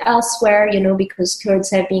state elsewhere, because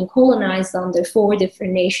Kurds have been colonized under 4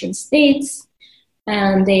 different nation states,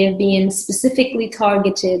 and they have been specifically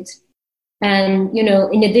targeted. And,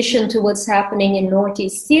 in addition to what's happening in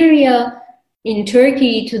northeast Syria, in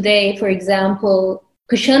Turkey today, for example,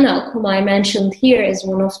 Kuşanak, whom I mentioned here as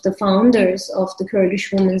one of the founders of the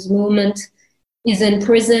Kurdish women's movement, is in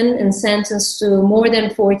prison and sentenced to more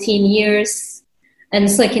than 14 years. And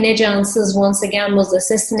Sakine Cansız once again was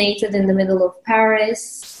assassinated in the middle of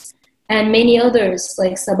Paris. And many others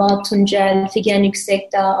like Sabah Tuncel, Figen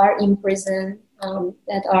Yüksekdağ are in prison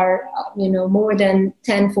that are, more than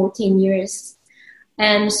 10, 14 years.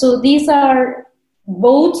 And so these are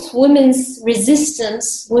both women's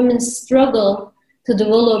resistance, women's struggle to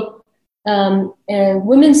develop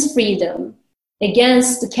women's freedom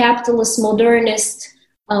against the capitalist, modernist,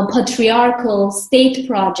 patriarchal state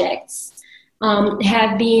projects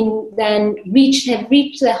have reached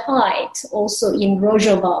a height also in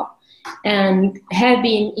Rojava, and have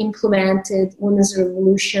been implemented. Women's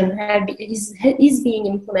revolution is being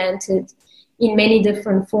implemented in many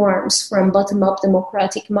different forms, from bottom-up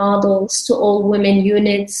democratic models to all-women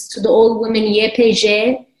units to the all-women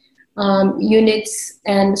YPG units.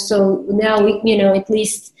 And so now, at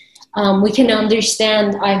least we can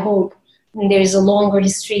understand, I hope, and there's a longer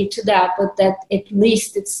history to that, but that at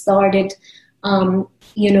least it started,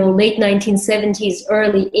 late 1970s,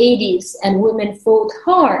 early 80s, and women fought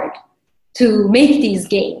hard to make these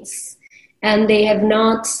gains. And they have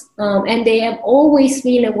not, and they have always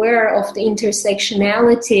been aware of the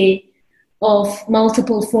intersectionality of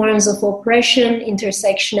multiple forms of oppression,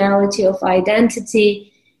 intersectionality of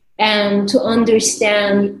identity, and to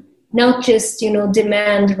understand not just,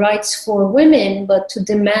 demand rights for women, but to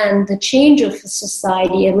demand the change of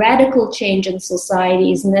society. A radical change in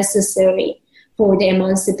society is necessary for the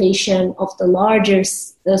emancipation of the larger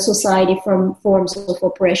society from forms of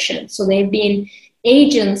oppression. So they've been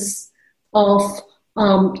agents of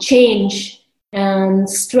change and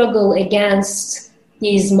struggle against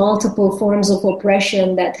these multiple forms of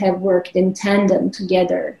oppression that have worked in tandem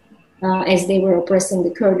together as they were oppressing the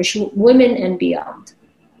Kurdish women and beyond.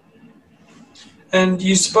 And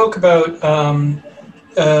you spoke about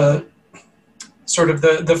sort of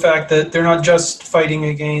the fact that they're not just fighting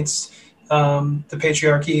against the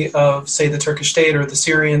patriarchy of, say, the Turkish state or the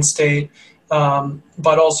Syrian state,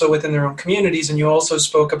 but also within their own communities. And you also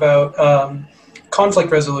spoke about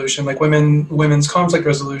conflict resolution, like women's conflict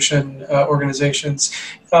resolution organizations.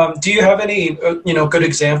 Do you have any, good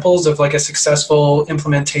examples of like a successful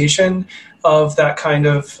implementation of that kind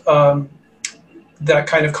of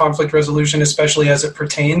conflict resolution, especially as it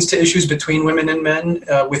pertains to issues between women and men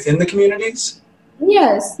within the communities?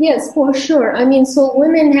 Yes, for sure. I mean, so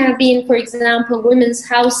women have been, for example, women's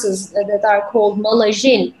houses that are called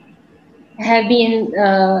Malajin have been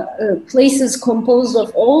places composed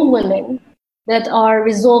of all women that are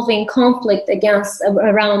resolving conflict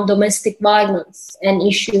around domestic violence and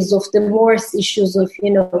issues of divorce, issues of,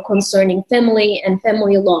 concerning family and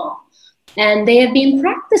family law. And they have been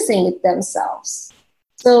practicing it themselves.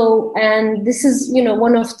 So, and this is,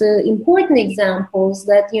 one of the important examples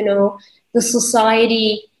that, the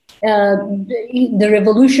society, the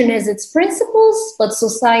revolution has its principles, but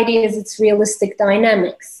society has its realistic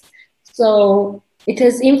dynamics. So it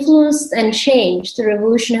has influenced and changed. The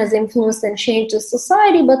revolution has influenced and changed the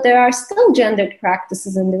society, but there are still gendered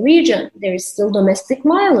practices in the region. There is still domestic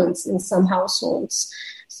violence in some households.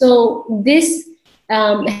 So this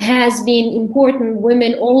has been important.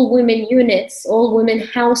 all women units, all women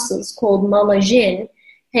houses called Malajin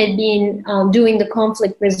had been doing the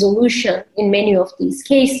conflict resolution in many of these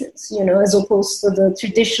cases, as opposed to the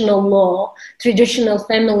traditional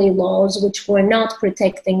family laws, which were not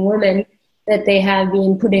protecting women, that they have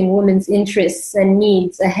been putting women's interests and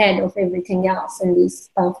needs ahead of everything else in these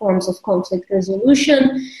forms of conflict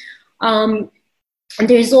resolution. And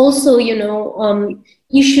there's also,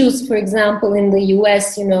 issues, for example, in the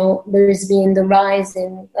US, there's been the rise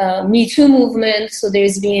in Me Too movement. So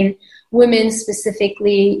there's been women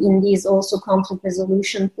specifically in these also conflict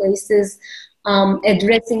resolution places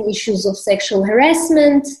addressing issues of sexual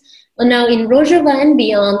harassment Now, in Rojava and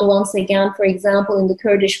beyond, once again, for example, in the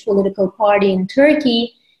Kurdish political party in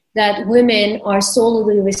Turkey, that women are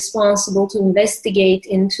solely responsible to investigate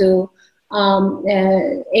into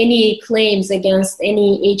any claims against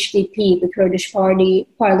any HDP, the Kurdish party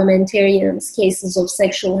parliamentarians, cases of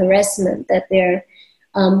sexual harassment, that they're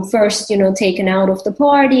first, taken out of the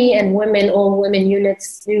party, and all women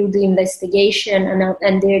units do the investigation,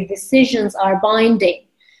 and their decisions are binding.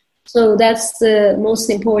 So that's the most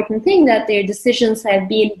important thing, that their decisions have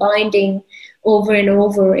been binding over and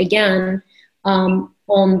over again on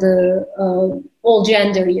the all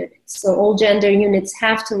gender units. So all gender units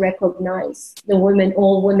have to recognize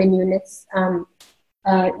all women units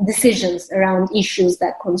decisions around issues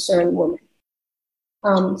that concern women.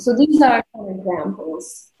 So these are some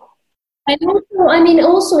examples. And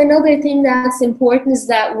also another thing that's important is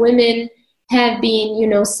that women have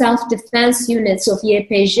been, self-defense units of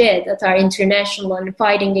YPG that are international and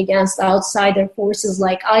fighting against outsider forces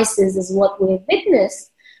like ISIS is what we've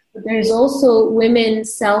witnessed. But there's also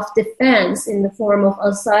women's self-defense in the form of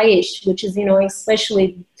Asayish, which is,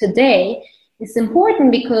 especially today, it's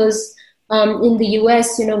important because in the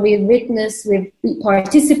US, we've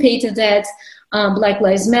participated at Black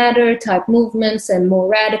Lives Matter type movements and more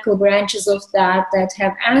radical branches of that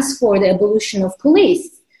have asked for the abolition of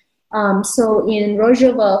police. So in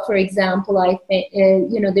Rojava, for example, I think,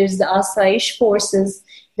 there's the Asayish forces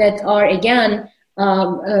that are, again,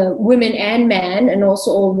 women and men, and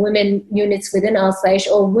also all women units within Asayish,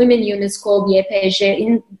 all women units called YPG,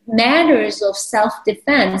 in matters of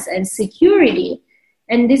self-defense and security.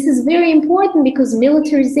 And this is very important because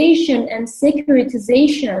militarization and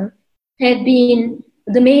securitization have been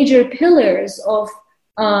the major pillars of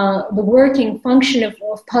the working function of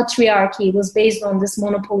patriarchy. Was based on this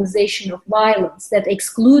monopolization of violence that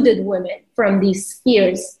excluded women from these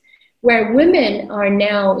spheres, where women are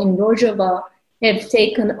now in Rojava have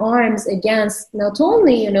taken arms against not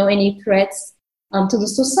only, any threats to the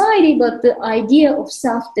society, but the idea of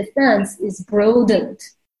self-defense is broadened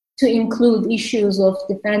to include issues of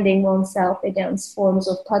defending oneself against forms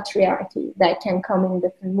of patriarchy that can come in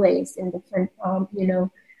different ways, in different,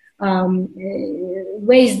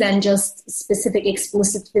 ways than just specific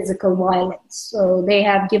explicit physical violence. So they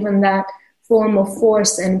have given that form of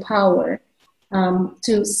force and power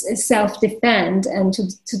to self-defend, and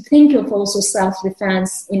to think of also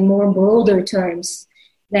self-defense in more broader terms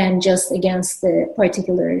than just against the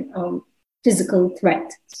particular physical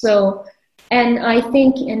threat. So, and I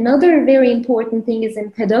think another very important thing is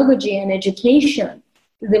in pedagogy and education,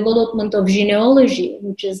 the development of genealogy,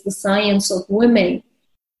 which is the science of women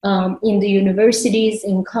in the universities,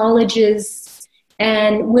 in colleges,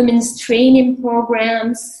 and women's training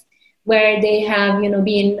programs, where they have,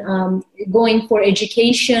 been going for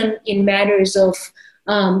education in matters of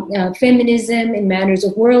feminism, in matters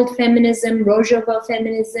of world feminism, Rojava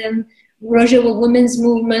feminism, Rojava women's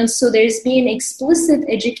movements. So there's been explicit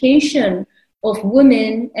education of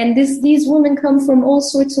women, and these women come from all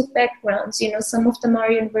sorts of backgrounds. Some of them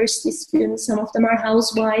are university students, some of them are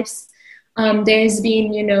housewives. There's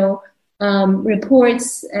been,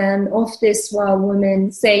 reports and of this, while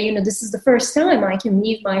women say, this is the first time I can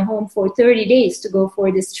leave my home for 30 days to go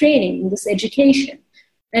for this training, this education.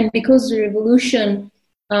 And because the revolution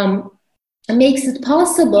makes it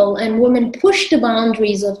possible, and women push the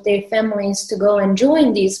boundaries of their families to go and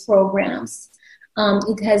join these programs,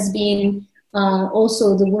 it has been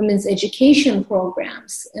also the women's education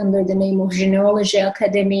programs under the name of Genealogy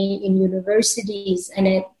Academy in universities and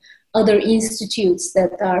at other institutes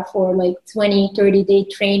that are for like 20, 30-day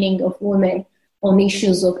training of women on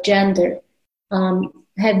issues of gender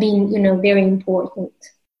have been, very important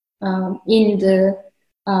in the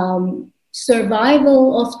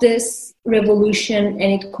survival of this revolution,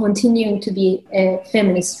 and it continuing to be a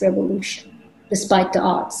feminist revolution despite the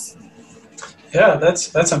odds. Yeah,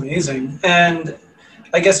 that's amazing. And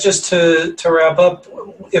I guess just to wrap up,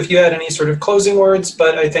 if you had any sort of closing words,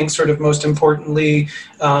 but I think sort of most importantly,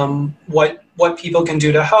 what people can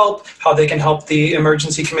do to help, how they can help the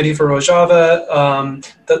Emergency Committee for Rojava,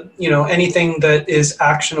 anything that is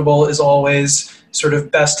actionable is always sort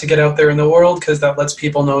of best to get out there in the world, because that lets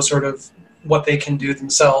people know sort of what they can do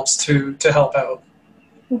themselves to help out.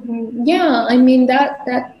 Mm-hmm. Yeah,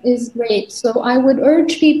 that is great. So I would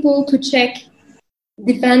urge people to check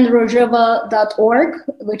defendrojava.org,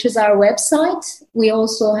 which is our website. We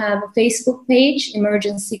also have a Facebook page,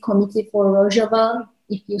 Emergency Committee for Rojava,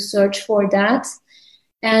 if you search for that.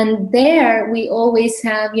 And there we always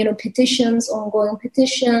have, petitions, ongoing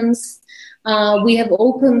petitions. We have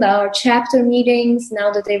opened our chapter meetings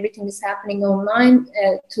now that everything is happening online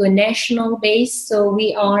to a national base. So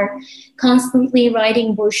we are constantly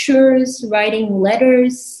writing brochures, writing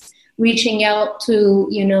letters, reaching out to,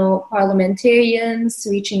 parliamentarians,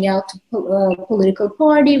 reaching out to political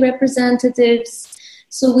party representatives.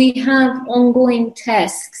 So we have ongoing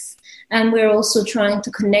tasks, and we're also trying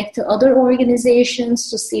to connect to other organizations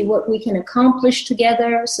to see what we can accomplish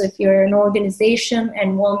together. So if you're an organization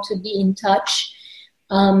and want to be in touch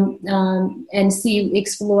and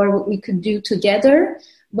explore what we could do together.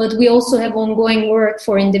 But we also have ongoing work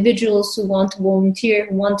for individuals who want to volunteer,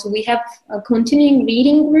 we have continuing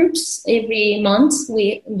reading groups every month.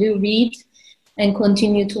 We do read and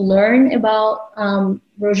continue to learn about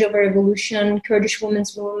Rojava Revolution, Kurdish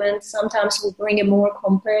women's movement. Sometimes we bring a more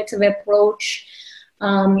comparative approach.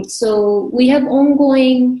 So we have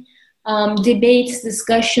ongoing debates,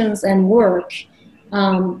 discussions, and work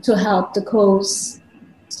to help the cause.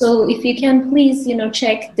 So if you can please,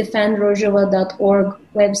 check defendrojava.org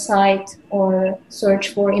website or search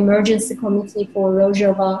for Emergency Committee for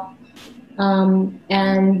Rojava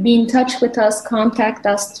and be in touch with us, contact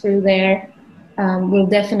us through there. We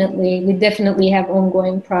definitely have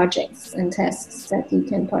ongoing projects and tasks that you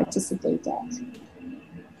can participate at.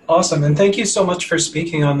 Awesome, and thank you so much for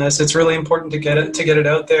speaking on this. It's really important to get it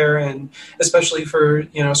out there, and especially for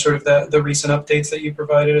sort of the recent updates that you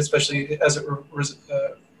provided, especially as it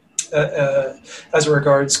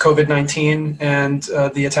regards COVID-19 and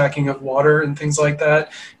the attacking of water and things like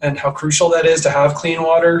that, and how crucial that is to have clean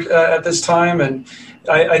water at this time. And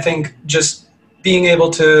I think just being able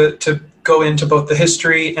to go into both the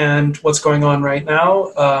history and what's going on right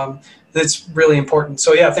now, that's really important.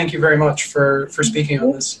 So yeah, thank you very much for speaking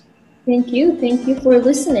on this. Thank you for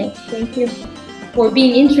listening. Thank you for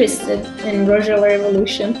being interested in Rojava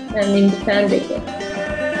Revolution and in defending it.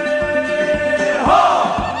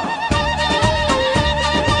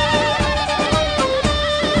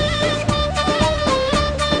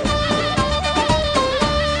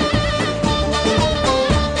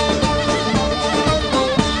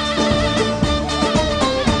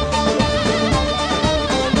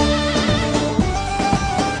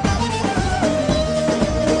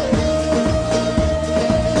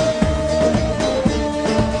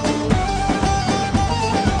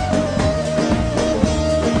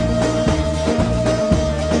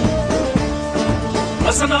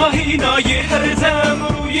 مصنعینای هر دم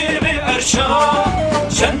روی عرشا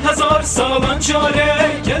چند هزار سالان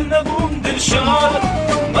جاره گل نبوم دلشاد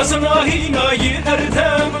مصنعینای هر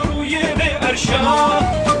دم روی عرشا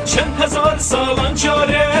چند هزار سالان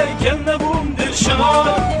جاره گل نبوم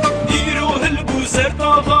دلشاد دیرو هلبوزر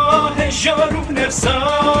داغا هجارو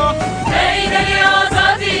نفسا ای دلی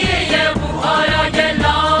آزادیه بوهایا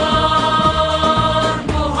گلان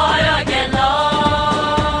بوهایا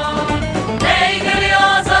گلان ای دلی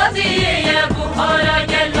آزادیه بوهایا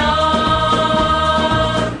گلان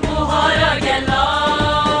بوهایا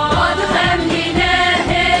گلان واد خملینه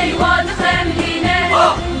هی واد خملینه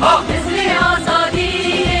مثلی آزادی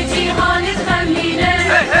جیهانی خملینه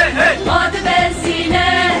واد بزینه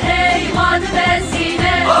هی واد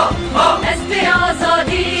بزینه استی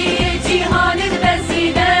آزادی جیهانی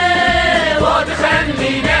بزینه واد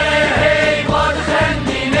خملینه هی واد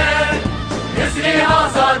خملینه مثلی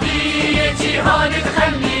آزادی جیهانی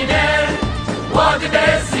خملینه واد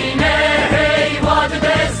بزینه هی واد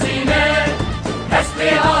بزینه استی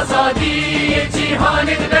آزادی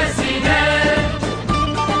جیهانی بزینه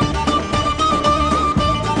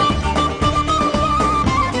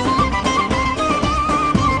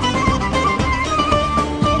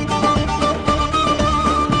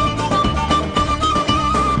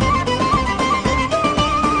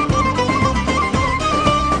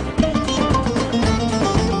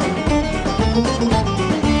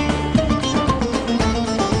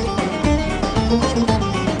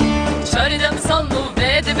شاردم صلو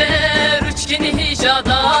بدبر وچكن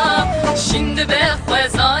هجادا شند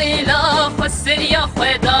بخوزايلا خسريا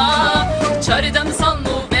خدا شاردم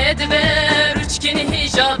صلو بدبر وچكن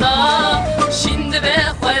هجادا شند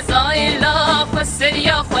بخوزايلا